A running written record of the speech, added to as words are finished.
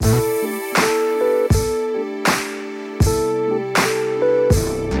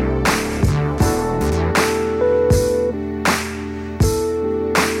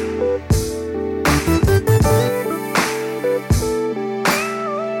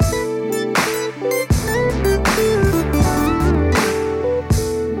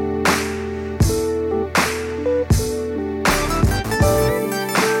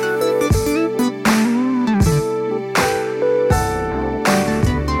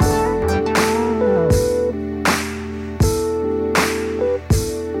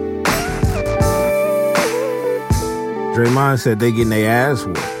Draymond said they getting their ass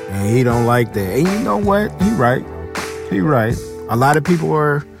whooped, and he don't like that. And you know what? He right. A lot of people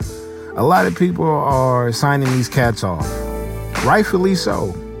are signing these cats off, rightfully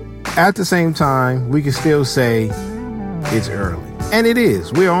so. At the same time, we can still say it's early, and it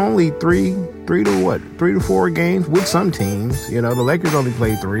is. We're only three to 4 games with some teams. You know, the Lakers only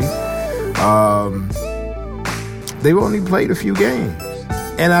played 3. They've only played a few games,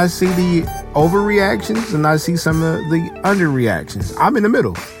 and I see the overreactions and I see some of the underreactions. I'm in the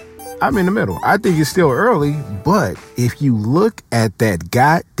middle. I think it's still early, but if you look at that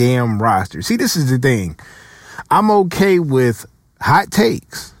goddamn roster, see, this is the thing. I'm okay with hot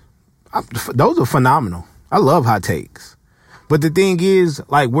takes. Those are phenomenal. I love hot takes. But the thing is,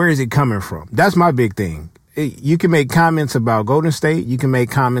 like, where is it coming from? That's my big thing. You can make comments about Golden State. You can make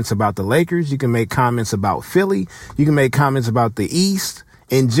comments about the Lakers. You can make comments about Philly. You can make comments about the East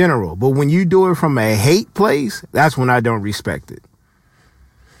in general. But when you do it from a hate place, that's when I don't respect it.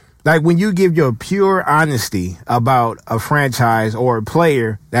 Like, when you give your pure honesty about a franchise or a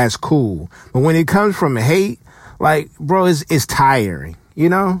player, that's cool. But when it comes from hate, like, bro, it's tiring, you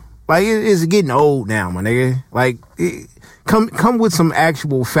know? Like, it's getting old now, my nigga. Like, come with some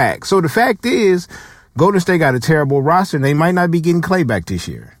actual facts. So the fact is, Golden State got a terrible roster, and they might not be getting Klay back this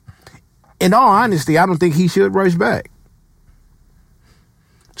year. In all honesty, I don't think he should rush back.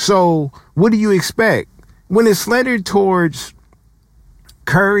 So what do you expect? When it's slandered towards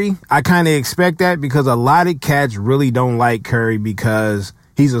Curry, I kind of expect that because a lot of cats really don't like Curry because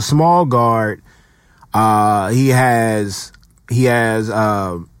he's a small guard. He has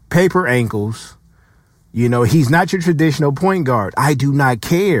paper ankles. You know, he's not your traditional point guard. I do not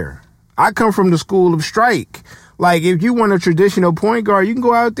care. I come from the school of strike. Like, if you want a traditional point guard, you can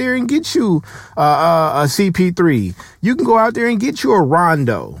go out there and get you a CP3. You can go out there and get you a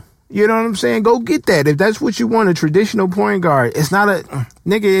Rondo. You know what I'm saying? Go get that. If that's what you want, a traditional point guard. It's not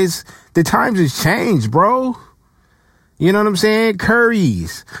the times has changed, bro. You know what I'm saying?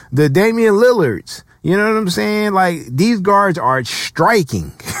 Curry's, the Damian Lillards. You know what I'm saying? Like, these guards are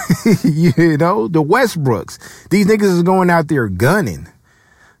striking. You know, the Westbrooks. These niggas is going out there gunning.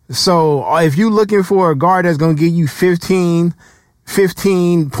 So if you're looking for a guard that's going to give you 15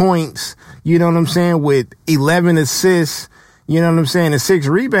 points, you know what I'm saying, with 11 assists, you know what I'm saying, and 6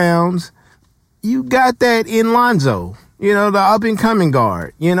 rebounds, you got that in Lonzo, you know, the up-and-coming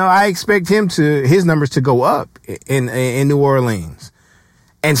guard. You know, I expect his numbers to go up in New Orleans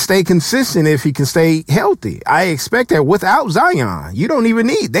and stay consistent if he can stay healthy. I expect that without Zion. You don't even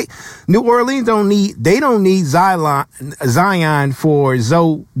need, New Orleans don't need Zion for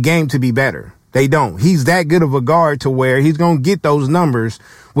Zoe game to be better. They don't. He's that good of a guard to where he's going to get those numbers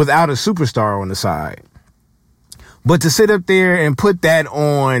without a superstar on the side. But to sit up there and put that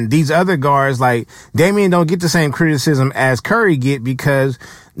on these other guards, like Damian don't get the same criticism as Curry get because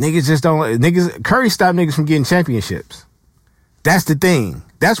Curry stopped niggas from getting championships. That's the thing.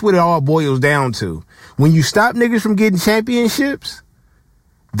 That's what it all boils down to. When you stop niggas from getting championships,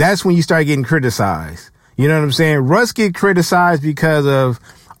 that's when you start getting criticized. You know what I'm saying? Russ get criticized because of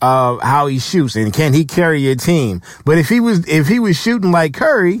how he shoots and can he carry your team. But if he was shooting like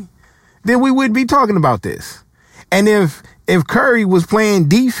Curry, then we wouldn't be talking about this. And if Curry was playing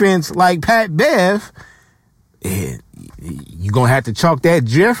defense like Pat Bev, you're going to have to chalk that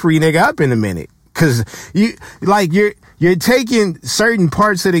Jeffrey nigga up in a minute. Cause you're taking certain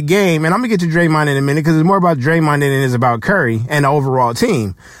parts of the game, and I'm gonna get to Draymond in a minute because it's more about Draymond than it is about Curry and the overall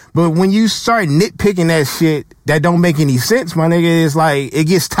team. But when you start nitpicking that shit that don't make any sense, my nigga, it's like, it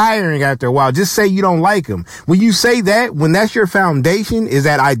gets tiring after a while. Just say you don't like him. When you say that, when that's your foundation, is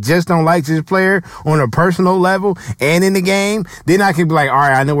that I just don't like this player on a personal level and in the game, then I can be like, all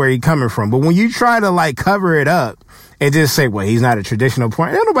right, I know where he's coming from. But when you try to like cover it up and just say, well, he's not a traditional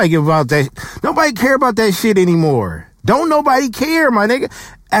point, don't nobody give about that. Nobody care about that shit anymore. Don't nobody care, my nigga.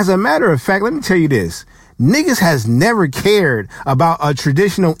 As a matter of fact, let me tell you this. Niggas has never cared about a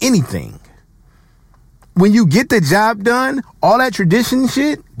traditional anything. When you get the job done, all that tradition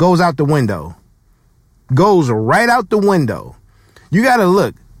shit goes out the window. Goes right out the window. You gotta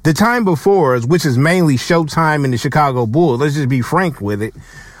look. The time before us, which is mainly Showtime and the Chicago Bulls, let's just be frank with it.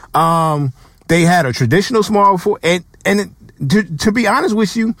 They had a traditional small forward, and to be honest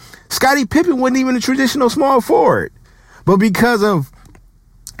with you, Scottie Pippen wasn't even a traditional small forward. But because of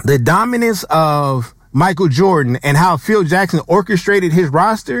the dominance of Michael Jordan and how Phil Jackson orchestrated his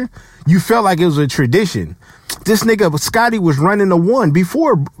roster, you felt like it was a tradition. This nigga, Scottie, was running the one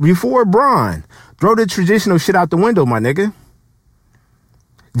before Bron. Throw the traditional shit out the window, my nigga.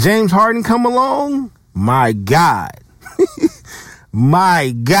 James Harden come along, my God.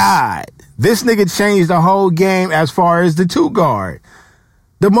 My God. This nigga changed the whole game as far as the 2 guard.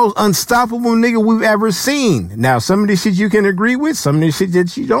 The most unstoppable nigga we've ever seen. Now, some of this shit you can agree with, some of this shit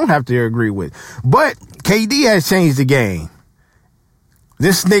that you don't have to agree with. But KD has changed the game.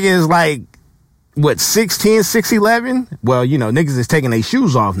 This nigga is like, what, 6'10", 6'11"? Well, you know, niggas is taking their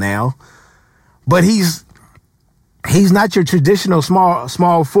shoes off now. But he's not your traditional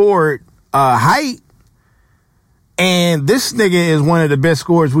small forward height. And this nigga is one of the best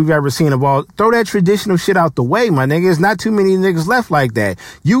scorers we've ever seen of all. Throw that traditional shit out the way, my nigga. There's not too many niggas left like that.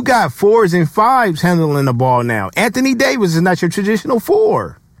 You got 4s and 5s handling the ball now. Anthony Davis is not your traditional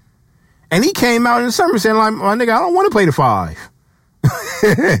 4. And he came out in the summer saying, like, my nigga, I don't want to play the 5.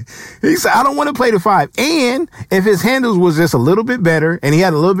 He said, I don't want to play the 5. And if his handles was just a little bit better and he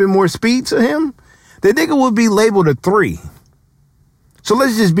had a little bit more speed to him, the nigga would be labeled a 3. So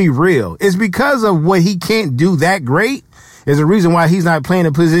let's just be real. It's because of what he can't do that great is the reason why he's not playing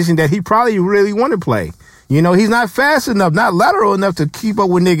a position that he probably really want to play. You know, he's not fast enough, not lateral enough to keep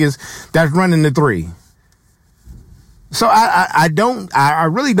up with niggas that's running the 3. So I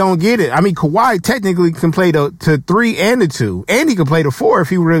really don't get it. I mean, Kawhi technically can play to 3 and the 2, and he can play the 4 if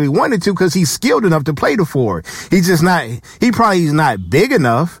he really wanted to, because he's skilled enough to play the 4. He probably is not big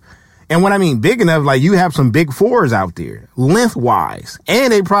enough. And when I mean big enough, like, you have some big 4s out there, lengthwise,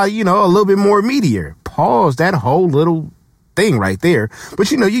 and they probably, you know, a little bit more meatier. Pause that whole little thing right there.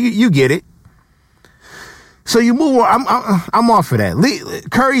 But, you know, you get it. So you move on. I'm off of that.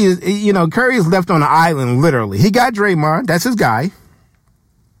 Curry is left on the island, literally. He got Draymond. That's his guy.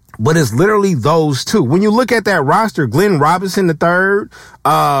 But it's literally those 2. When you look at that roster, Glenn Robinson III,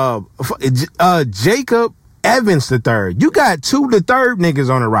 Jacob Evans III. You got 2 the third niggas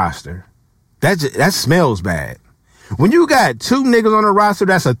on the roster. That smells bad. When you got 2 niggas on the roster,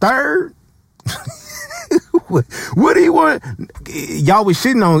 that's a third. What do you want? Y'all was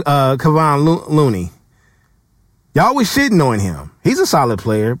shitting on Kevon Looney. Y'all was shitting on him. He's a solid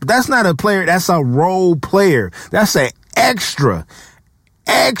player, but that's not a player. That's a role player. That's an extra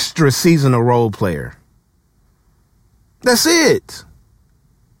seasonal role player. That's it.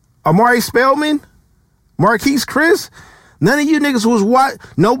 Amari Spellman, Marquise Chris, none of you niggas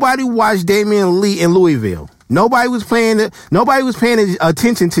nobody watched Damian Lee in Louisville. Nobody was paying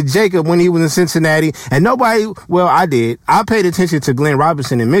attention to Jacob when he was in Cincinnati. And I did. I paid attention to Glenn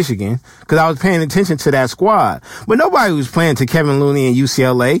Robinson in Michigan because I was paying attention to that squad. But nobody was playing to Kevin Looney in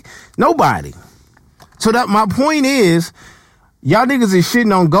UCLA. Nobody. So that my point is, y'all niggas is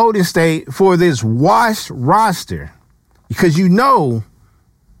shitting on Golden State for this washed roster because you know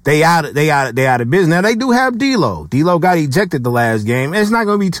they out of business. Now they do have D'Lo. D'Lo got ejected the last game. It's not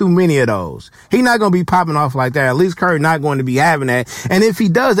going to be too many of those. He's not going to be popping off like that. At least Curry not going to be having that. And if he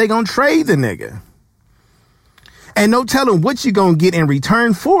does, they going to trade the nigga. And no telling what you going to get in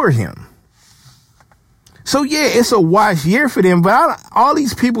return for him. So yeah, it's a wash year for them. But all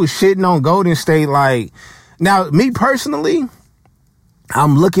these people shitting on Golden State, like, now me personally,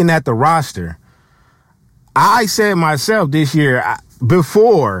 I'm looking at the roster. I said myself this year,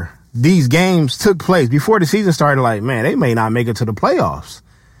 before these games took place, before the season started, like, man, they may not make it to the playoffs.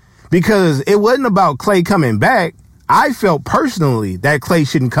 Because it wasn't about Klay coming back. I felt personally that Klay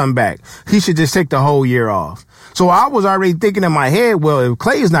shouldn't come back. He should just take the whole year off. So I was already thinking in my head, well, if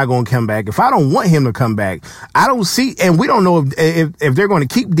Klay is not going to come back, if I don't want him to come back, I don't see, and we don't know if they're going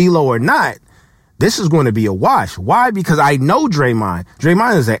to keep D'Lo or not. This is going to be a wash. Why? Because I know Draymond.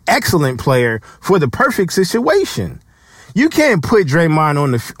 Draymond is an excellent player for the perfect situation. You can't put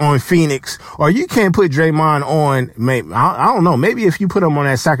Draymond on Phoenix, or you can't put Draymond on, I don't know, maybe if you put him on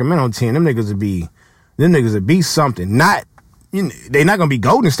that Sacramento team, them niggas would be something. Not, you know, they're not going to be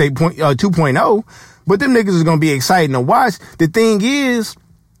Golden State 2.0, but them niggas is going to be exciting to watch. The thing is,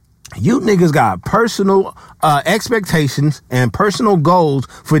 you niggas got personal expectations and personal goals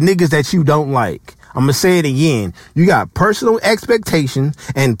for niggas that you don't like. I'm going to say it again. You got personal expectations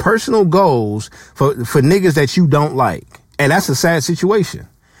and personal goals for niggas that you don't like. And that's a sad situation.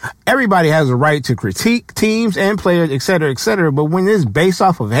 Everybody has a right to critique teams and players, et cetera, but when it's based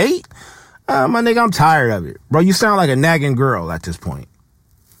off of hate, my nigga, I'm tired of it. Bro, you sound like a nagging girl at this point.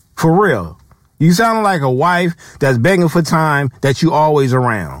 For real. You sound like a wife that's begging for time that you always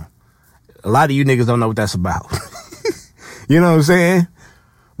around. A lot of you niggas don't know what that's about. You know what I'm saying?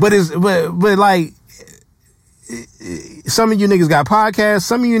 But like, some of you niggas got podcasts.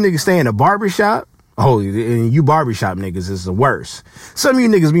 Some of you niggas stay in a barbershop. Oh, and you barbershop niggas is the worst. Some of you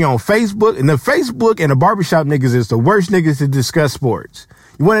niggas be on Facebook, and the Facebook and the barbershop niggas is the worst niggas to discuss sports.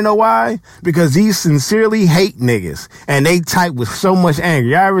 You want to know why? Because these sincerely hate niggas, and they type with so much anger.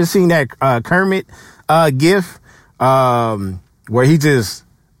 Y'all ever seen that Kermit gif where he just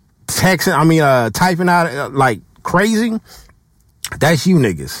typing out like crazy. That's you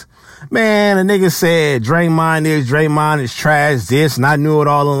niggas. Man, a nigga said Draymond is trash, this, and I knew it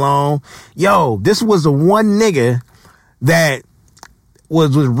all along. Yo, this was the one nigga that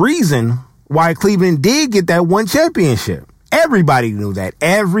was the reason why Cleveland did get that one championship. Everybody knew that.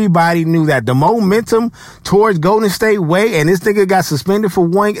 Everybody knew that. The momentum towards Golden State way, and this nigga got suspended for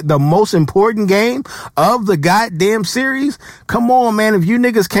the most important game of the goddamn series. Come on, man. If you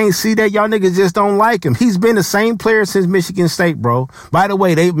niggas can't see that, y'all niggas just don't like him. He's been the same player since Michigan State, bro. By the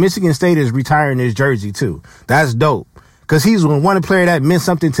way, Michigan State is retiring his jersey too. That's dope. Cause he's one player that meant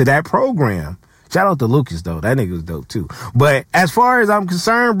something to that program. Shout out to Lucas though. That nigga was dope too. But as far as I'm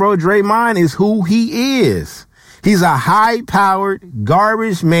concerned, bro, Draymond is who he is. He's a high-powered,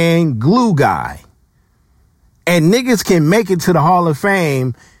 garbage man, glue guy. And niggas can make it to the Hall of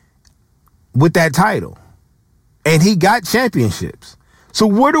Fame with that title. And he got championships. So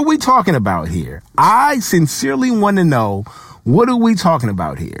what are we talking about here? I sincerely want to know, what are we talking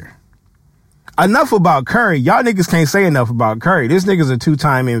about here? Enough about Curry. Y'all niggas can't say enough about Curry. This nigga's a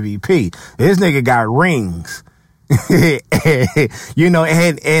 2-time MVP. This nigga got rings. You know,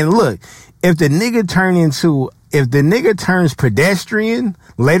 and look, if the nigga turns pedestrian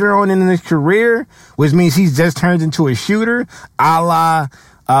later on in his career, which means he just turns into a shooter, a la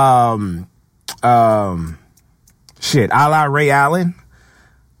Ray Allen.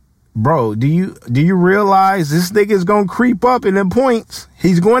 Bro, do you realize this nigga is gonna creep up in them points?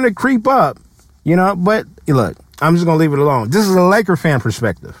 He's going to creep up, you know, but look, I'm just gonna leave it alone. This is a Laker fan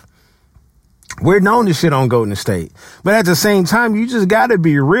perspective. We're known to shit on Golden State. But at the same time, you just got to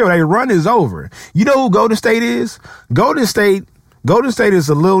be real. Their run is over. You know who Golden State is? Golden State is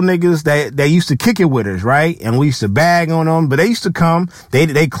the little niggas that used to kick it with us, right? And we used to bag on them. But they used to come.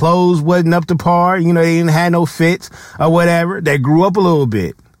 They clothes wasn't up to par. You know, they didn't have no fits or whatever. They grew up a little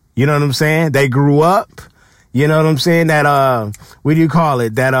bit. You know what I'm saying? They grew up. You know what I'm saying? That, what do you call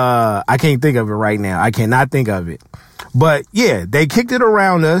it? That, I can't think of it right now. I cannot think of it. But yeah, they kicked it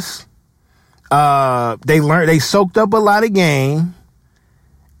around us. They soaked up a lot of game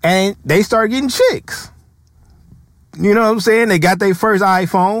and they started getting chicks. You know what I'm saying? They got their first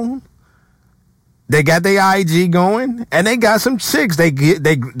iPhone. They got their IG going and they got some chicks. They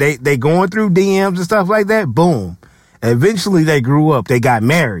going through DMs and stuff like that. Boom. Eventually they grew up. They got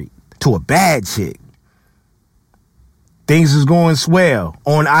married to a bad chick. Things is going swell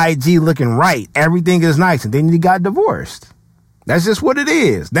on IG, looking right. Everything is nice. And then he got divorced. That's just what it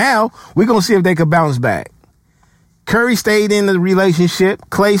is. Now, we're going to see if they can bounce back. Curry stayed in the relationship.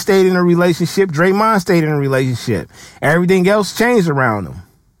 Klay stayed in a relationship. Draymond stayed in a relationship. Everything else changed around them.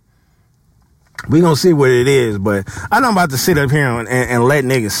 We're going to see what it is, but I'm not about to sit up here and let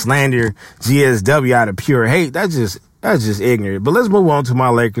niggas slander GSW out of pure hate. That's just ignorant. But let's move on to my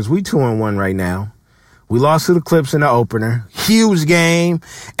Lakers. We 2-1 right now. We lost to the Clips in the opener. Huge game.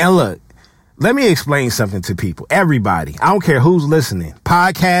 And look, let me explain something to people. Everybody. I don't care who's listening.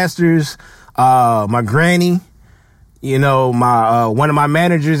 Podcasters, my granny, you know, my one of my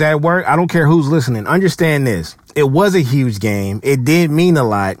managers at work. I don't care who's listening. Understand this. It was a huge game. It did mean a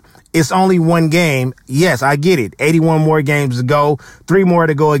lot. It's only one game. Yes, I get it. 81 more games to go. 3 more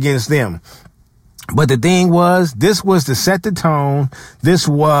to go against them. But the thing was, this was to set the tone. This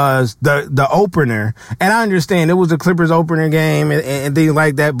was the opener. And I understand it was the Clippers opener game and things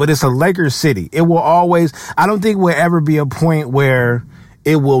like that, but it's a Lakers city. It will always, I don't think will ever be a point where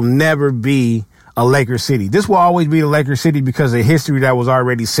it will never be a Lakers city. This will always be the Lakers city because of the history that was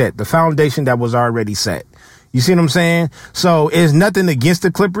already set, the foundation that was already set. You see what I'm saying? So it's nothing against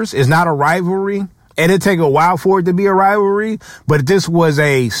the Clippers. It's not a rivalry. And it'd take a while for it to be a rivalry, but this was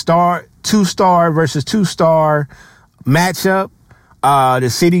a 2-star versus 2-star matchup. The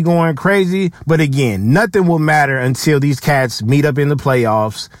city going crazy. But again, nothing will matter until these cats meet up in the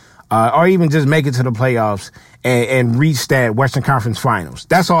playoffs, or even just make it to the playoffs and reach that Western Conference Finals.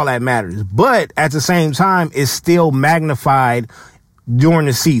 That's all that matters. But at the same time, it's still magnified during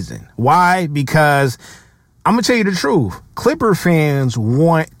the season. Why? Because I'm going to tell you the truth. Clipper fans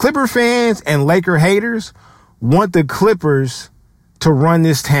and Laker haters want the Clippers to run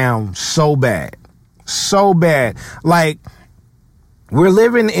this town so bad. So bad. Like, we're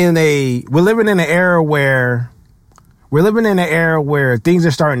living in an era where things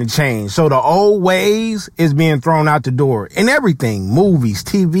are starting to change. So the old ways is being thrown out the door in everything. Movies,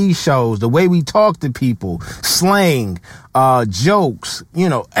 TV shows, the way we talk to people, slang, jokes, you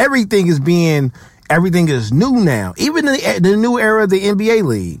know, everything is new now. Even the new era of the NBA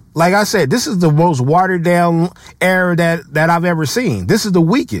league. Like I said, this is the most watered down era that I've ever seen. This is the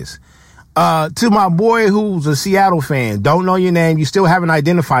weakest. To my boy who's a Seattle fan, don't know your name, you still haven't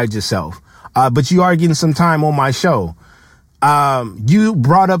identified yourself, but you are getting some time on my show. You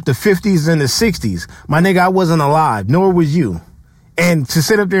brought up the 50s and the 60s. My nigga, I wasn't alive, nor was you. And to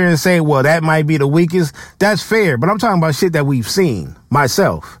sit up there and say, well, that might be the weakest, that's fair. But I'm talking about shit that we've seen,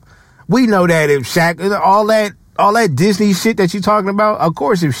 myself. We know that if Shaq, all that Disney shit that you're talking about, of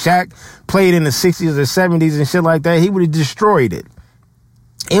course, if Shaq played in the 60s or 70s and shit like that, he would have destroyed it.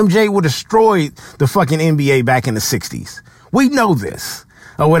 MJ would have destroyed the fucking NBA back in the 60s. We know this.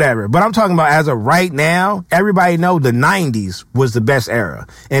 Or whatever. But I'm talking about as of right now, everybody know the 90s was the best era.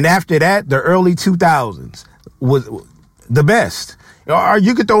 And after that, the early 2000s was the best. Or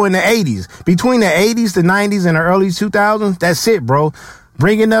you could throw in the 80s. Between the 80s, the 90s, and the early 2000s, that's it, bro.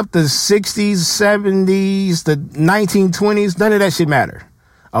 Bringing up the 60s, 70s, the 1920s, none of that shit matter.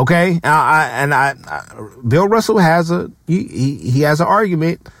 Okay? Bill Russell has he has an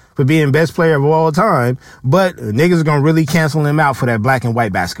argument for being best player of all time, but niggas are gonna really cancel him out for that black and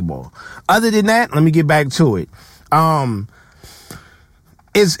white basketball. Other than that, let me get back to it.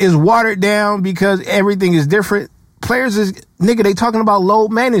 It's watered down because everything is different. Players they talking about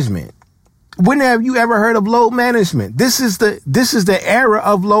load management. When have you ever heard of load management? This is the era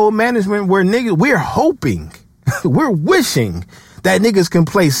of load management where we're hoping, we're wishing that niggas can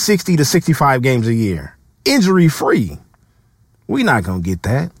play 60 to 65 games a year, injury free. We not gonna get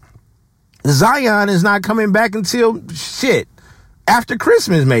that. Zion is not coming back until after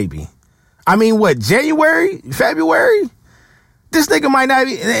Christmas, maybe. I mean, what, January, February? This nigga might not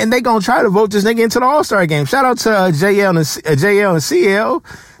be, and they gonna try to vote this nigga into the All-Star game. Shout out to JL and CL.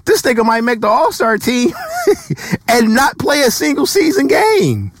 This nigga might make the All-Star team and not play a single season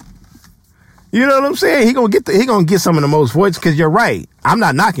game. You know what I'm saying? He gonna get some of the most votes, because you're right. I'm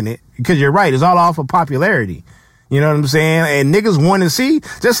not knocking it, because you're right. It's all off of popularity. You know what I'm saying? And niggas want to see,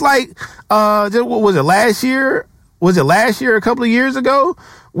 just like, what was it, last year? Was it last year, a couple of years ago?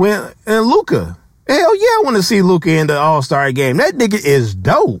 And Luka. Hell yeah, I want to see Luka in the All-Star game. That nigga is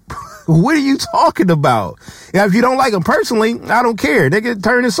dope. What are you talking about? Now, if you don't like him personally, I don't care. Nigga,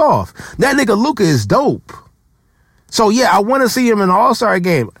 turn this off. That nigga Luka is dope. So yeah, I want to see him in the All-Star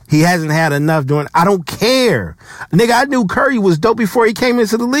game. He hasn't had enough doing, I don't care. Nigga, I knew Curry was dope before he came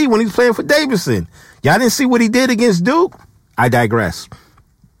into the league when he was playing for Davidson. Y'all didn't see what he did against Duke? I digress.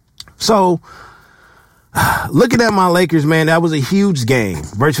 So, looking at my Lakers, man, that was a huge game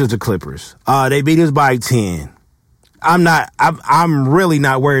versus the Clippers. They beat us by 10. I'm really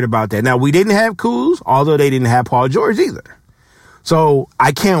not worried about that. Now, we didn't have Kuz, although they didn't have Paul George either. So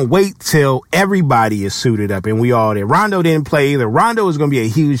I can't wait till everybody is suited up and we all there. Rondo didn't play either. Rondo is going to be a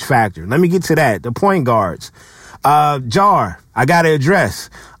huge factor. Let me get to that. The point guards. Jar, I got to address.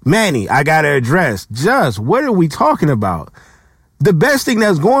 Manny, I got to address. Just, what are we talking about? The best thing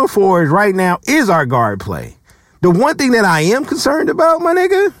that's going for us right now is our guard play. The one thing that I am concerned about, my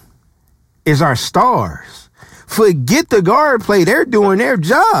nigga, is our stars. Forget the guard play. They're doing their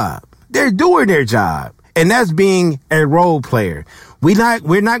job. They're doing their job. And that's being a role player.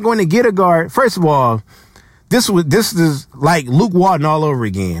 We're not going to get a guard. First of all, this is like Luke Walton all over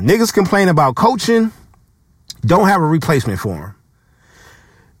again. Niggas complain about coaching, don't have a replacement for him.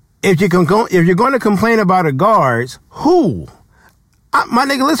 If you're going to complain about the guards, who? My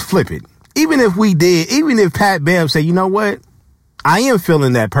nigga, let's flip it. Even if Pat Bev say, you know what? I am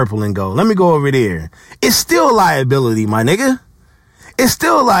feeling that purple and gold. Let me go over there. It's still a liability, my nigga. It's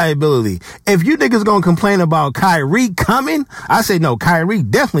still a liability. If you niggas gonna complain about Kyrie coming, I say no, Kyrie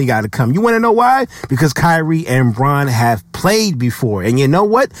definitely gotta come. You wanna know why? Because Kyrie and Bron have played before. And you know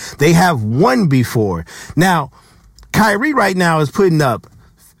what? They have won before. Now, Kyrie right now is putting up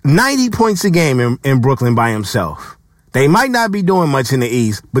 90 points a game in Brooklyn by himself. They might not be doing much in the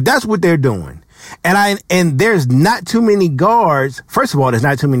East, but that's what they're doing. And there's not too many guards. First of all, there's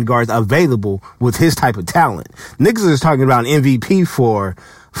not too many guards available with his type of talent. Niggas is talking about an MVP for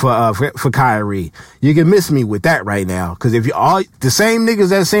Kyrie. You can miss me with that right now. Cause if the same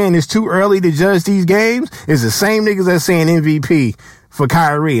niggas that's saying it's too early to judge these games is the same niggas that's saying MVP for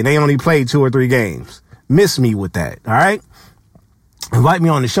Kyrie and they only played 2 or 3 games. Miss me with that. All right. Invite me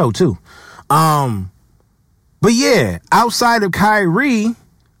on the show too. But yeah, outside of Kyrie,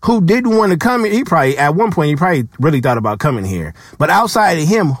 who didn't want to come in, at one point, he probably really thought about coming here. But outside of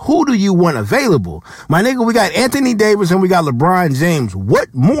him, who do you want available? My nigga, we got Anthony Davis and we got LeBron James.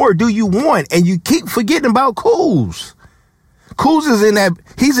 What more do you want? And you keep forgetting about Kuz. Kuz is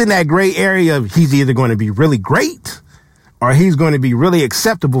he's in that gray area of he's either going to be really great or he's going to be really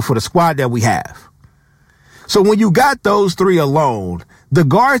acceptable for the squad that we have. So when you got those 3 alone, the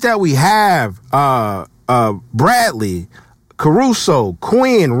guards that we have, Bradley, Caruso,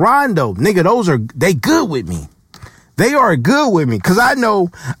 Quinn, Rondo. Nigga, they good with me. They are good with me because I know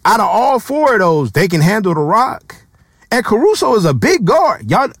out of all four of those, they can handle the rock. And Caruso is a big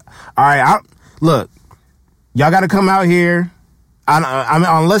guard. Y'all, all right, look, y'all got to come out here. I mean,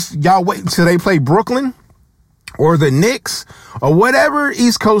 unless y'all wait until they play Brooklyn or the Knicks or whatever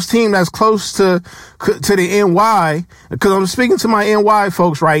East Coast team that's close to the NY, because I'm speaking to my NY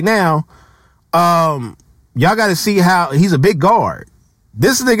folks right now. Y'all got to see how he's a big guard.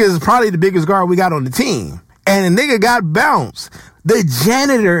 This nigga is probably the biggest guard we got on the team. And the nigga got bounced. The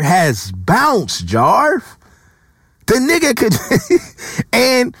janitor has bounced, Jarv. The nigga could.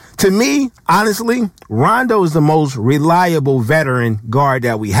 And to me, honestly, Rondo is the most reliable veteran guard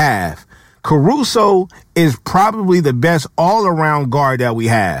that we have. Caruso is probably the best all-around guard that we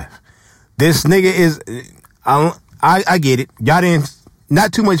have. This nigga is, I get it. Y'all didn't,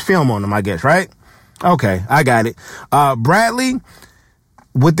 not too much film on him, I guess, right? Okay, I got it. Bradley,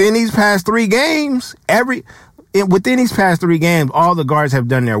 within these past three games, all the guards have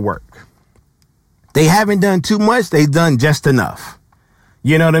done their work. They haven't done too much. They've done just enough.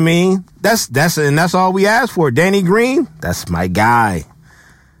 You know what I mean? That's all we asked for. Danny Green, that's my guy.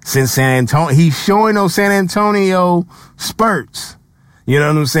 Since San Antonio, he's showing those San Antonio spurts. You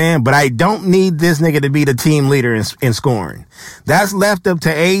know what I'm saying? But I don't need this nigga to be the team leader in scoring. That's left up to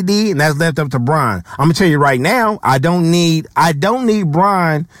AD and that's left up to Bron. I'm gonna tell you right now, I don't need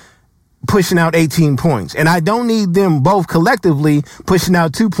Bron pushing out 18 points. And I don't need them both collectively pushing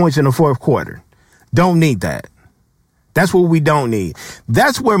out 2 points in the fourth quarter. Don't need that. That's what we don't need.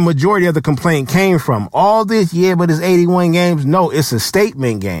 That's where majority of the complaint came from. All this, yeah, but it's 81 games. No, it's a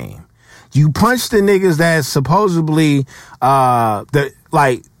statement game. You punch the niggas that supposedly, these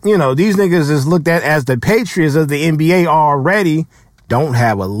niggas is looked at as the Patriots of the NBA already, don't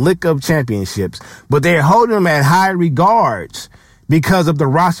have a lick of championships, but they're holding them at high regards because of the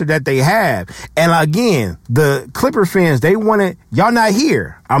roster that they have. And again, the Clipper fans, they want to, y'all not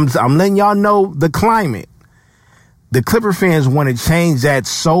here. I'm letting y'all know the climate. The Clipper fans want to change that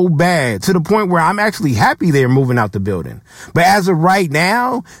so bad to the point where I'm actually happy they're moving out the building. But as of right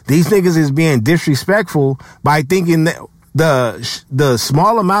now, these niggas is being disrespectful by thinking that the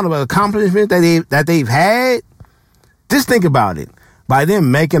small amount of accomplishment that they've had. Just think about it. By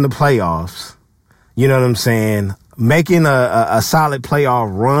them making the playoffs, you know what I'm saying? Making a solid playoff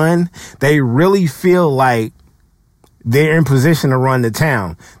run, they really feel like they're in position to run the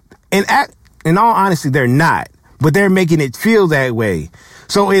town. And in all honesty, they're not. But they're making it feel that way.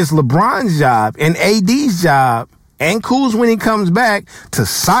 So it's LeBron's job and AD's job and Kuz when he comes back to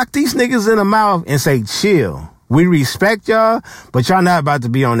sock these niggas in the mouth and say, chill. We respect y'all, but y'all not about to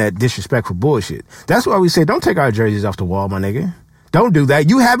be on that disrespectful bullshit. That's why we say, don't take our jerseys off the wall, my nigga. Don't do that.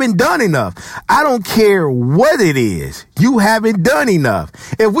 You haven't done enough. I don't care what it is. You haven't done enough.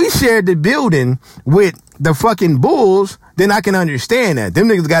 If we shared the building with the fucking Bulls, then I can understand that. Them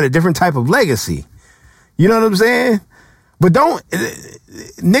niggas got a different type of legacy. You know what I'm saying? But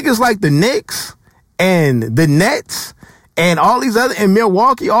niggas like the Knicks and the Nets and all these other, in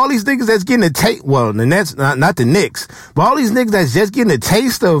Milwaukee, all these niggas that's getting a taste, well, the Nets, not the Knicks, but all these niggas that's just getting a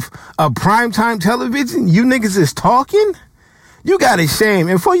taste of primetime television, you niggas is talking? You got a shame.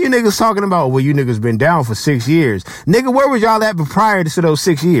 And for you niggas talking about, well, you niggas been down for 6 years. Nigga, where was y'all at prior to those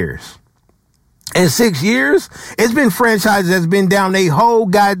 6 years? In 6 years, it's been franchises that's been down their whole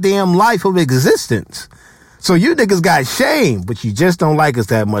goddamn life of existence. So you niggas got shame, but you just don't like us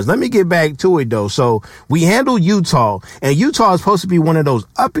that much. Let me get back to it, though. So we handled Utah, and Utah is supposed to be one of those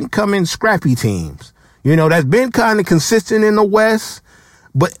up-and-coming scrappy teams. You know, that's been kind of consistent in the West,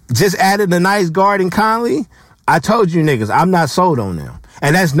 but just added a nice guard in Conley. I told you niggas, I'm not sold on them.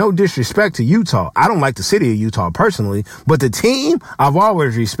 And that's no disrespect to Utah. I don't like the city of Utah personally, but the team I've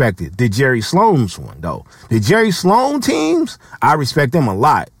always respected. The Jerry Sloan's one, though. The Jerry Sloan teams, I respect them a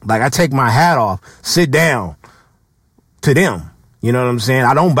lot. Like, I take my hat off, sit down to them. You know what I'm saying?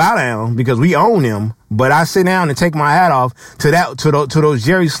 I don't bow down because we own them, but I sit down and take my hat off to those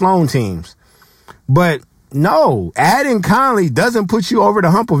Jerry Sloan teams. But no, adding Conley doesn't put you over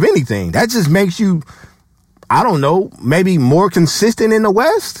the hump of anything. That just makes you, I don't know, maybe more consistent in the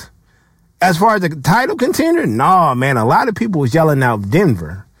West? As far as the title contender? Nah, man, a lot of people was yelling out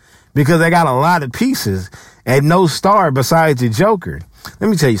Denver because they got a lot of pieces and no star besides the Joker. Let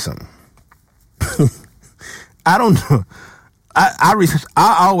me tell you something. I don't know. I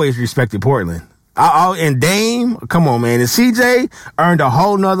always respected Portland. And Dame, come on, man. And CJ earned a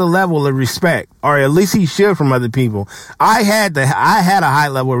whole nother level of respect, or at least he should from other people. I had a high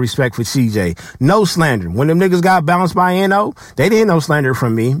level of respect for CJ. No slander. When them niggas got bounced by NO, they didn't no slander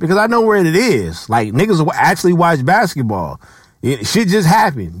from me because I know where it is. Like, niggas actually watch basketball. Shit just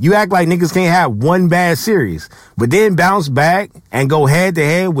happened. You act like niggas can't have one bad series, but then bounce back and go head to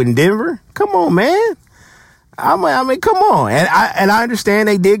head with Denver? Come on, man. I mean, come on. And I understand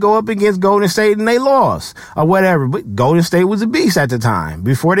they did go up against Golden State and they lost or whatever, but Golden State was a beast at the time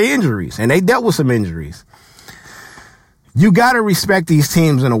before the injuries, and they dealt with some injuries. You got to respect these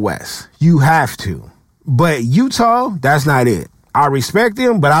teams in the West. You have to. But Utah, that's not it. I respect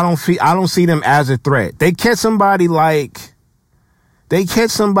them, but I don't see them as a threat. They catch somebody like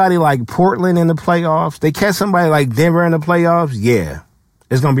Portland in the playoffs. They catch somebody like Denver in the playoffs. Yeah,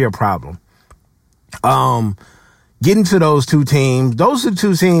 it's going to be a problem. Getting to those two teams, those are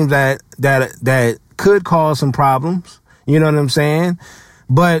two teams that could cause some problems. You know what I'm saying?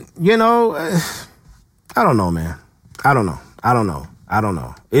 But, you know, I don't know, man. I don't know.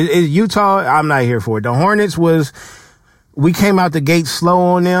 Utah, I'm not here for it. The Hornets we came out the gate slow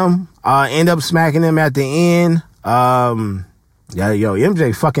on them, end up smacking them at the end.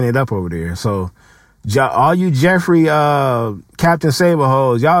 MJ fucking it up over there. So, all you Jeffrey, Captain Saber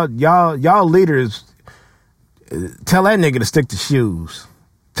hoes, y'all leaders, tell that nigga to stick to shoes.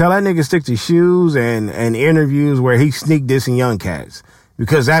 Tell that nigga to stick to shoes and interviews where he sneak dissing young cats,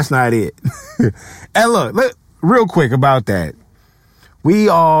 because that's not it. And look, real quick about that. We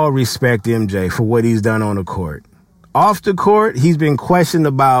all respect MJ for what he's done on the court. Off the court, he's been questioned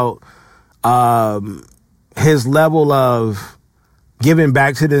about his level of giving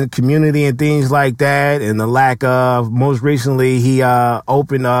back to the community and things like that, and the lack of. Most recently, he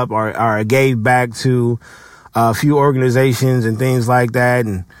opened up or gave back to a few organizations and things like that,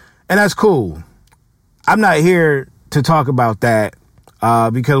 and that's cool. I'm not here to talk about that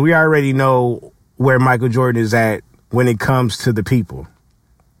because we already know where Michael Jordan is at when it comes to the people.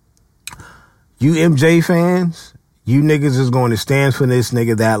 You MJ fans, you niggas is going to stand for this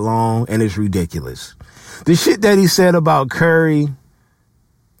nigga that long, and it's ridiculous. The shit that he said about Curry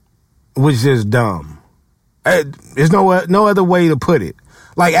was just dumb. There's no other way to put it.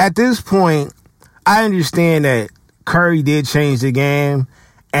 Like, at this point, I understand that Curry did change the game,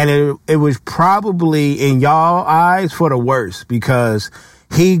 and it was probably in y'all eyes for the worst, because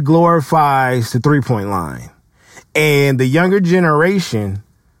he glorifies the 3-point line. And the younger generation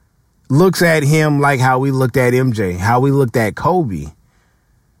looks at him like how we looked at MJ, how we looked at Kobe.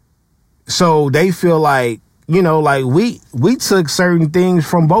 So they feel like, you know, like we took certain things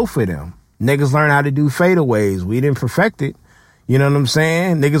from both of them. Niggas learned how to do fadeaways. We didn't perfect it. You know what I'm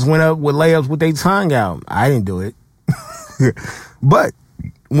saying? Niggas went up with layups with their tongue out. I didn't do it. But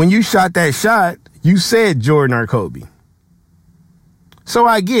when you shot that shot, you said Jordan or Kobe. So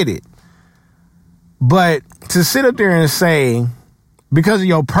I get it. But to sit up there and say, because of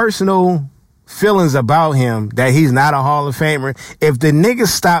your personal feelings about him, that he's not a Hall of Famer, if the niggas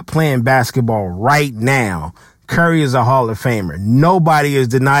stop playing basketball right now, Curry is a Hall of Famer. Nobody is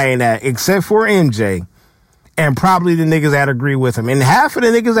denying that except for MJ and probably the niggas that agree with him. And half of the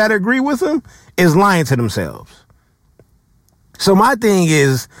niggas that agree with him is lying to themselves. So my thing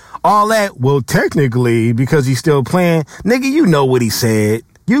is, all that, well, technically, because he's still playing, nigga, you know what he said.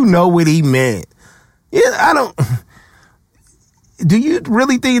 You know what he meant. Yeah, do you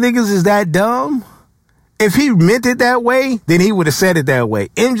really think niggas is that dumb? If he meant it that way, then he would have said it that way.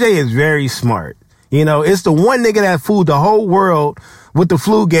 MJ is very smart. You know, it's the one nigga that fooled the whole world with the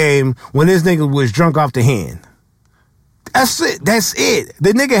flu game when this nigga was drunk off the hand. That's it. That's it.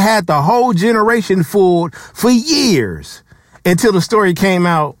 The nigga had the whole generation fooled for years until the story came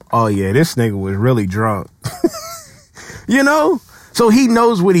out. Oh, yeah, this nigga was really drunk. You know? So he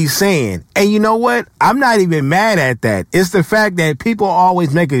knows what he's saying. And you know what? I'm not even mad at that. It's the fact that people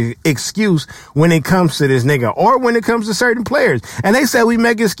always make an excuse when it comes to this nigga or when it comes to certain players. And they say we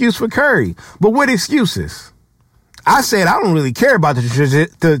make an excuse for Curry. But what excuses? I said I don't really care about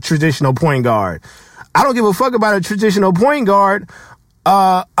the traditional point guard. I don't give a fuck about a traditional point guard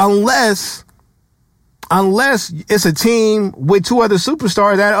unless it's a team with two other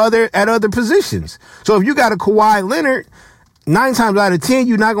superstars at other positions. So if you got a Kawhi Leonard, 9 times out of 10,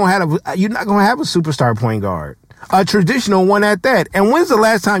 you're not gonna have a superstar point guard, a traditional one at that. And when's the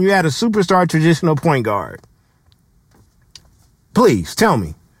last time you had a superstar traditional point guard? Please tell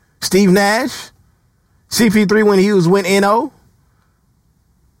me. Steve Nash, CP3 when he was with NO.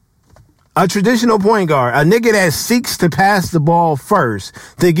 A traditional point guard, a nigga that seeks to pass the ball first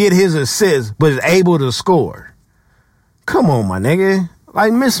to get his assist, but is able to score. Come on, my nigga.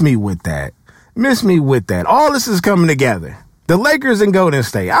 Like, miss me with that. Miss me with that. All this is coming together. The Lakers and Golden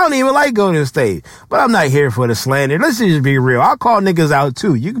State. I don't even like Golden State, but I'm not here for the slander. Let's just be real. I'll call niggas out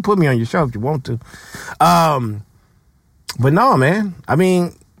too. You can put me on your show if you want to. But no, man. I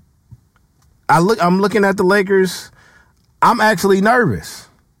mean, I'm looking at the Lakers. I'm actually nervous.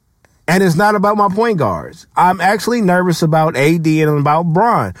 And it's not about my point guards. I'm actually nervous about AD and about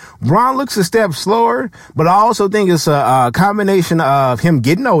Bron. Bron looks a step slower, but I also think it's a combination of him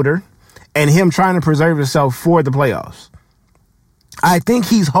getting older and him trying to preserve himself for the playoffs. I think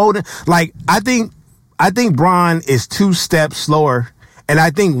he's holding, I think Bron is 2 steps slower, and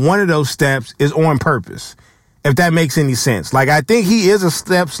I think one of those steps is on purpose, if that makes any sense. I think he is a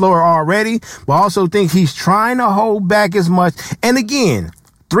step slower already, but I also think he's trying to hold back as much. And again,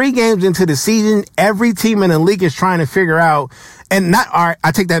 3 games into the season, every team in the league is trying to figure out,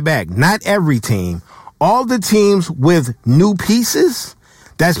 I take that back, not every team. All the teams with new pieces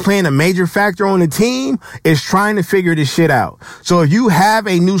that's playing a major factor on the team is trying to figure this shit out. So if you have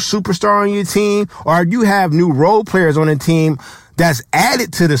a new superstar on your team, or you have new role players on the team that's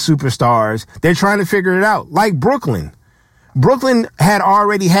added to the superstars, they're trying to figure it out. Like Brooklyn. Brooklyn had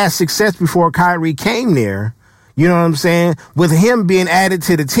already had success before Kyrie came there. You know what I'm saying? With him being added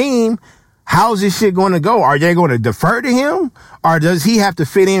to the team, how's this shit going to go? Are they going to defer to him, or does he have to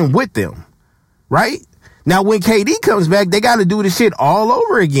fit in with them? Right? Now, when KD comes back, they got to do the shit all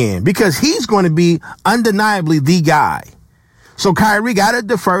over again, because he's going to be undeniably the guy. So Kyrie got to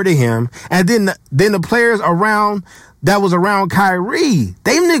defer to him. And then the players that was around Kyrie,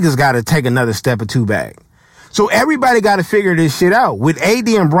 they niggas got to take another step or 2 back. So everybody got to figure this shit out. With AD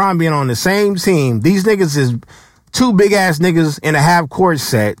and Bron being on the same team, these niggas is 2 big ass niggas in a half court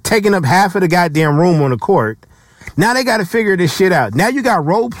set, taking up half of the goddamn room on the court. Now they got to figure this shit out. Now you got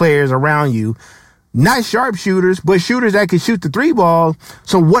role players around you. Not sharpshooters, but shooters that can shoot the 3 ball.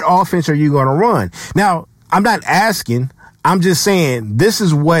 So what offense are you going to run? Now, I'm not asking. I'm just saying this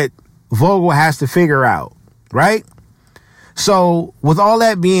is what Vogel has to figure out, right? So with all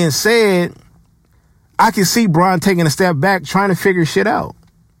that being said, I can see Bron taking a step back, trying to figure shit out.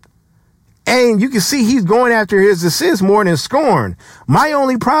 And you can see he's going after his assists more than scoring. My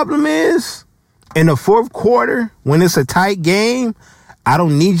only problem is, in the 4th quarter, when it's a tight game, I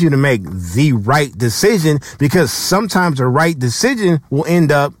don't need you to make the right decision, because sometimes the right decision will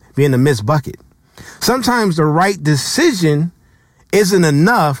end up being a missed bucket. Sometimes the right decision isn't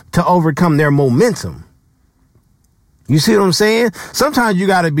enough to overcome their momentum. You see what I'm saying? Sometimes you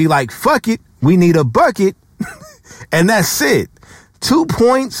got to be like, fuck it, we need a bucket, and that's it. 2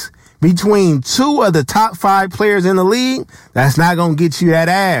 points between 2 of the top 5 players in the league, that's not going to get you that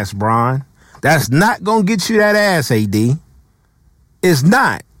ass, Bron. That's not going to get you that ass, AD. It's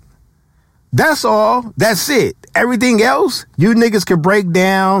not. That's all. That's it. Everything else, you niggas can break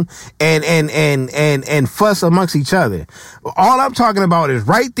down and fuss amongst each other. All I'm talking about is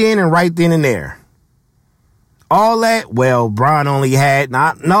right then and there. All that, well, Bron only had,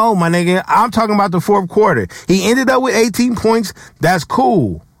 no, my nigga, I'm talking about the 4th quarter. He ended up with 18 points. That's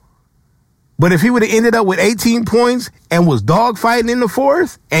cool. But if he would have ended up with 18 points and was dogfighting in the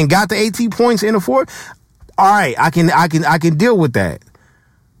 4th and got the 18 points in the 4th, all right, I can deal with that.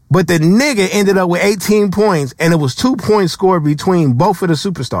 But the nigga ended up with 18 points, and it was 2 points scored between both of the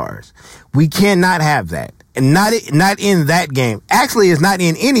superstars. We cannot have that. And not in that game. Actually, it's not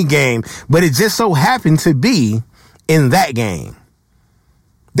in any game, but it just so happened to be in that game.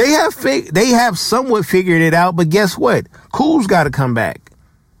 They have somewhat figured it out, but guess what? Kuz got to come back.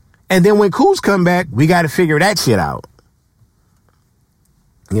 And then when Kuz come back, we got to figure that shit out.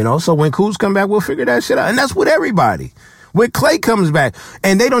 You know, so when Kuz come back, we'll figure that shit out. And that's with everybody. When Clay comes back,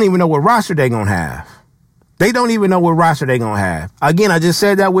 and they don't even know what roster they gonna have. They don't even know what roster they gonna have. Again, I just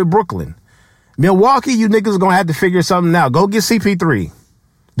said that with Brooklyn. Milwaukee, you niggas gonna have to figure something out. Go get CP3.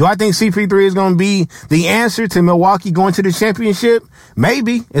 Do I think CP3 is gonna be the answer to Milwaukee going to the championship?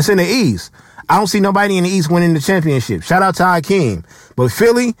 Maybe. It's in the East. I don't see nobody in the East winning the championship. Shout out to Hakeem. But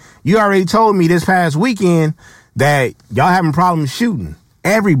Philly, you already told me this past weekend that y'all having problems shooting.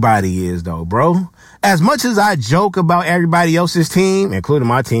 Everybody is, though, bro. As much as I joke about everybody else's team, including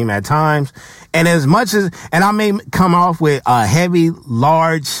my team at times, and I may come off with a heavy,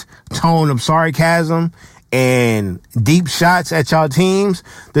 large tone of sarcasm and deep shots at y'all teams,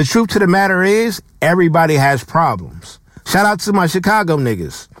 the truth to the matter is everybody has problems. Shout out to my Chicago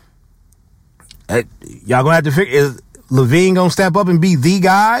niggas. Y'all gonna have to figure, is Levine gonna step up and be the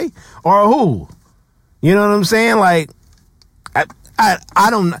guy, or who? You know what I'm saying? Like, I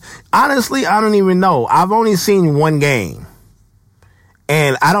don't, honestly, I don't even know. I've only seen one game,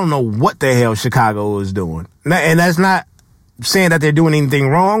 and I don't know what the hell Chicago is doing. And that's not saying that they're doing anything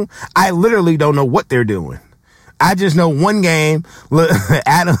wrong. I literally don't know what they're doing. I just know one game,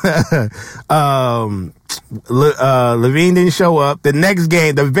 Adam, Levine didn't show up. The next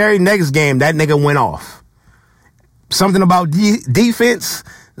game, the very next game, that nigga went off. Something about defense,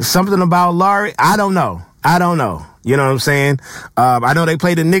 something about Larry. I don't know. You know what I'm saying? I know they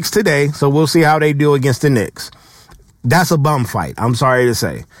play the Knicks today, so we'll see how they do against the Knicks. That's a bum fight. I'm sorry to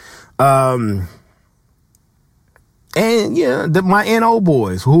say. And yeah, my NO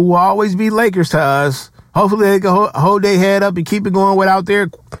boys, who will always be Lakers to us, hopefully they can hold their head up and keep it going without their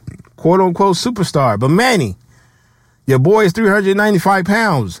quote-unquote superstar. But Manny, your boy is 395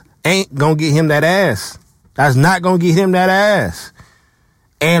 pounds. Ain't gonna get him that ass. That's not gonna get him that ass.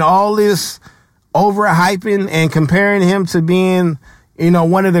 And all this overhyping and comparing him to being,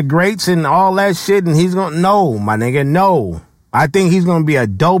 one of the greats and all that shit, and he's gonna, no, my nigga, no. I think he's gonna be a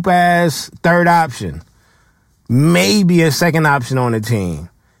dope-ass third option. Maybe a second option on the team.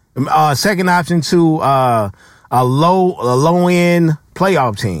 Second option to a low-end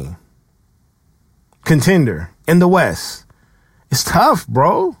playoff team. Contender in the West. It's tough,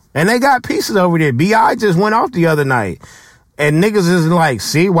 bro. And they got pieces over there. B.I. just went off the other night. And niggas is like,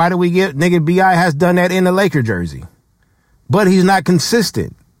 see, why do we get... Nigga, B.I. has done that in the Laker jersey. But he's not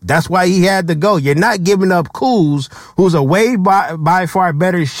consistent. That's why he had to go. You're not giving up Kuz, who's a way by far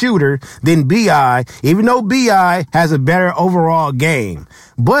better shooter than B.I., even though B.I. has a better overall game.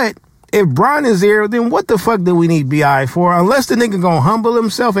 But if Bron is there, then what the fuck do we need B.I. for? Unless the nigga gonna humble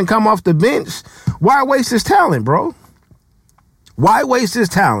himself and come off the bench, why waste his talent, bro? Why waste his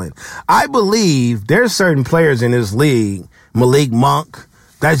talent? I believe there's certain players in this league, Malik Monk,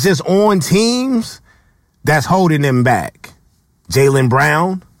 that's just on teams that's holding them back. Jaylen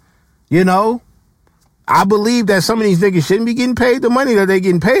Brown, I believe that some of these niggas shouldn't be getting paid the money that they're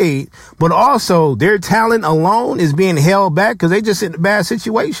getting paid, but also their talent alone is being held back because they just in a bad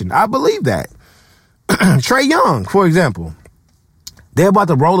situation. I believe that. Trae Young, for example. They're about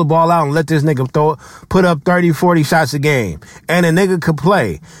to roll the ball out and let this nigga put up 30, 40 shots a game. And a nigga could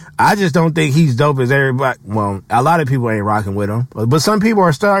play. I just don't think he's dope as everybody. Well, a lot of people ain't rocking with him. But some people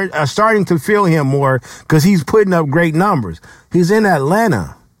are starting to feel him more because he's putting up great numbers. He's in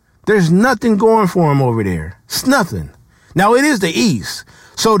Atlanta. There's nothing going for him over there. It's nothing. Now, it is the East.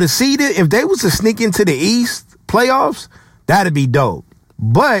 So to see that, if they was to sneak into the East playoffs, that'd be dope.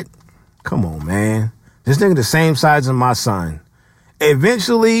 But, come on, man. This nigga the same size as my son.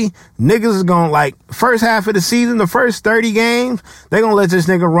 Eventually, niggas is gonna, first half of the season, the first 30 games, they gonna let this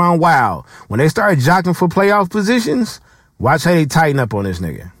nigga run wild. When they start jockeying for playoff positions, watch how they tighten up on this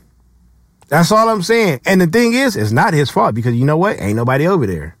nigga. That's all I'm saying. And the thing is, it's not his fault because you know what? Ain't nobody over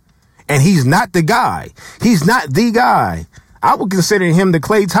there. And he's not the guy. He's not the guy. I would consider him the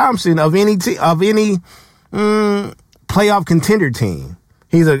Klay Thompson of any playoff contender team.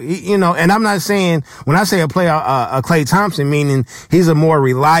 He's and I'm not saying, when I say a Klay Thompson, meaning he's a more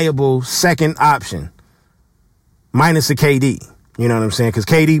reliable second option, minus a KD. You know what I'm saying? Because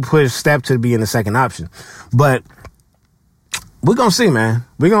KD pushed Steph to be in the second option. But we're going to see, man.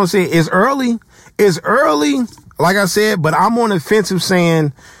 We're going to see. It's early, like I said, but I'm on the fence of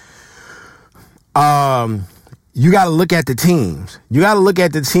saying, you got to look at the teams. You got to look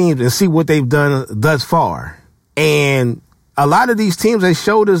at the teams and see what they've done thus far. And a lot of these teams, they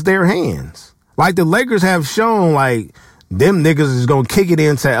showed us their hands. Like the Lakers have shown, them niggas is going to kick it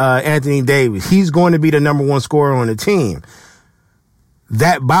into Anthony Davis. He's going to be the number one scorer on the team.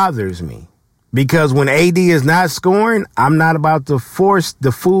 That bothers me. Because when AD is not scoring, I'm not about to force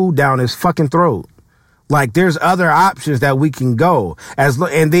the food down his fucking throat. There's other options that we can go.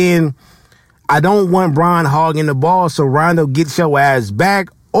 And then I don't want Bron hogging the ball, so Rondo gets your ass back.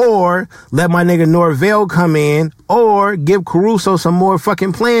 Or let my nigga Norvell come in, or give Caruso some more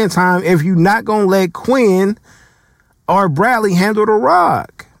fucking playing time if you're not going to let Quinn or Bradley handle the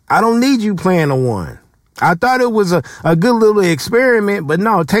rock. I don't need you playing the one. I thought it was a good little experiment, but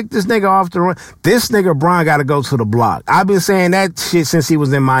no, take this nigga off the run. This nigga Bron got to go to the block. I've been saying that shit since he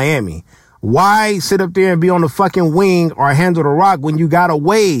was in Miami. Why sit up there and be on the fucking wing or handle the rock when you got to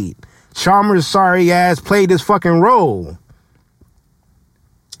wait? Chalmers' sorry ass played this fucking role.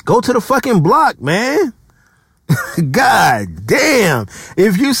 Go to the fucking block, man. God damn.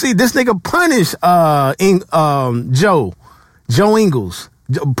 If you see this nigga punish Joe Ingles.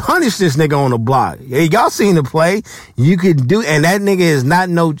 Punish this nigga on the block. Hey, y'all seen the play. You could do, and that nigga is not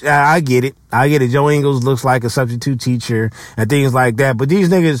I get it. Joe Ingles looks like a substitute teacher and things like that. But these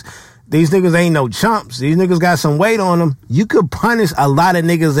niggas ain't no chumps. These niggas got some weight on them. You could punish a lot of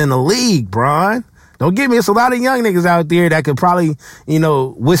niggas in the league, Bron. Don't get me. It's a lot of young niggas out there that could probably,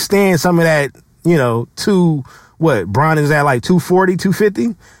 withstand some of that, Bron is at like 240,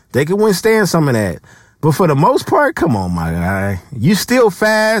 250. They can withstand some of that. But for the most part, come on, my guy. You still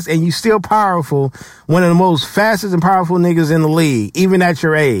fast and you still powerful. One of the most fastest and powerful niggas in the league, even at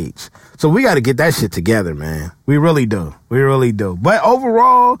your age. So we got to get that shit together, man. We really do. We really do. But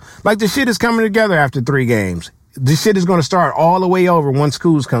overall, like, the shit is coming together after 3 games. This shit is going to start all the way over once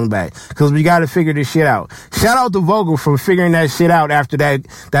schools come back, because we got to figure this shit out. Shout out to Vogel for figuring that shit out after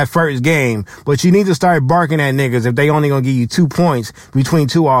that first game. But you need to start barking at niggas if they only going to give you 2 points between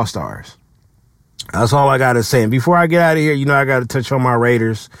 2 All-Stars. That's all I got to say. And before I get out of here, I got to touch on my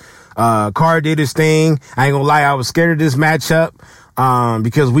Raiders. Carr did his thing. I ain't going to lie. I was scared of this matchup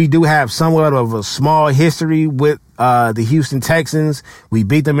because we do have somewhat of a small history with the Houston Texans. We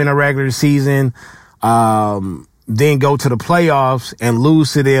beat them in the regular season. Then go to the playoffs and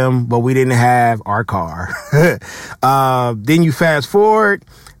lose to them, but we didn't have our Carr. Then you fast forward.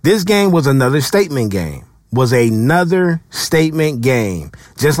 This game was another statement game.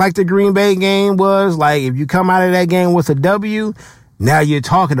 Just like the Green Bay game was. Like, if you come out of that game with a W, now you're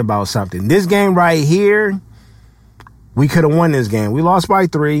talking about something. This game right here, we could have won this game. We lost by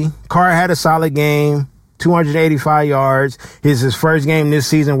 3. Carr had a solid game, 285 yards. His first game this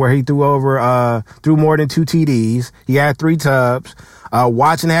season where he threw more than 2 TDs. He had 3 tubs.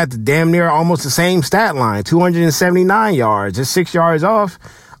 Watson had the damn near almost the same stat line, 279 yards, just 6 yards off,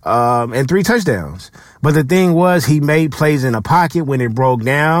 and 3 touchdowns. But the thing was, he made plays in the pocket when it broke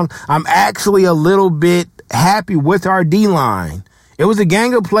down. I'm actually a little bit happy with our D-line. It was a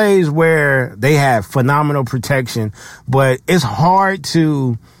gang of plays where they have phenomenal protection, but it's hard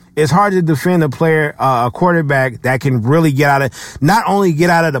to defend a quarterback that can really not only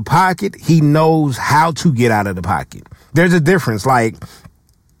get out of the pocket, he knows how to get out of the pocket. There's a difference. Like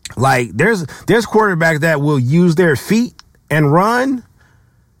there's quarterbacks that will use their feet and run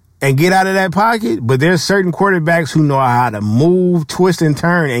and get out of that pocket, but there's certain quarterbacks who know how to move, twist, and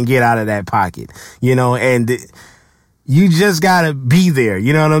turn and get out of that pocket, and you just gotta be there.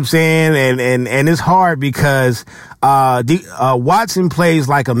 You know what I'm saying? And it's hard because Watson plays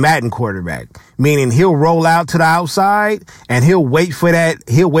like a Madden quarterback, meaning he'll roll out to the outside and he'll wait for that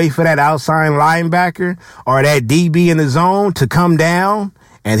outside linebacker or that DB in the zone to come down,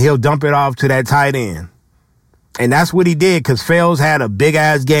 and he'll dump it off to that tight end. And that's what he did, because Fales had a big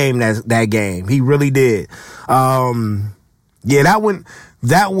ass game that game. He really did. That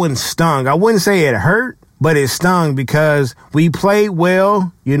one stung. I wouldn't say it hurt, but it stung because we played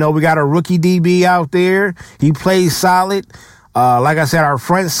well. We got a rookie DB out there. He played solid. Like I said, our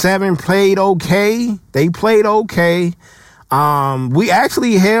front 7 played okay. They played okay. We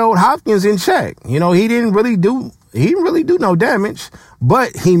actually held Hopkins in check. He didn't really do no damage,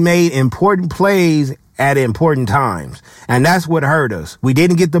 but he made important plays at important times. And that's what hurt us. We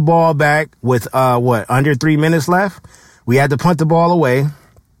didn't get the ball back with, under 3 minutes left. We had to punt the ball away,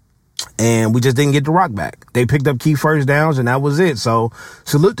 and we just didn't get the rock back. They picked up key first downs, and that was it. So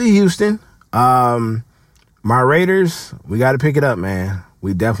salute to Houston. My Raiders, we got to pick it up, man.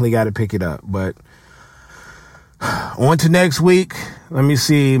 We definitely got to pick it up. But on to next week. Let me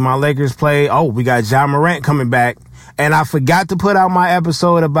see. My Lakers play. Oh, we got Ja Morant coming back. And I forgot to put out my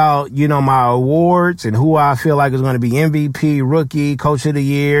episode about, my awards and who I feel like is going to be MVP, rookie, coach of the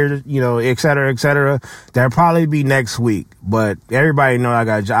year, et cetera, et cetera. That'll probably be next week. But everybody know I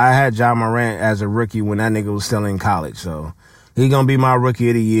had Ja Morant as a rookie when that nigga was still in college. So he's going to be my rookie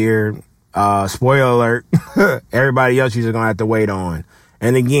of the year. Spoiler alert. Everybody else you're going to have to wait on.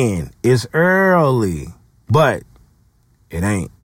 And again, it's early, but it ain't.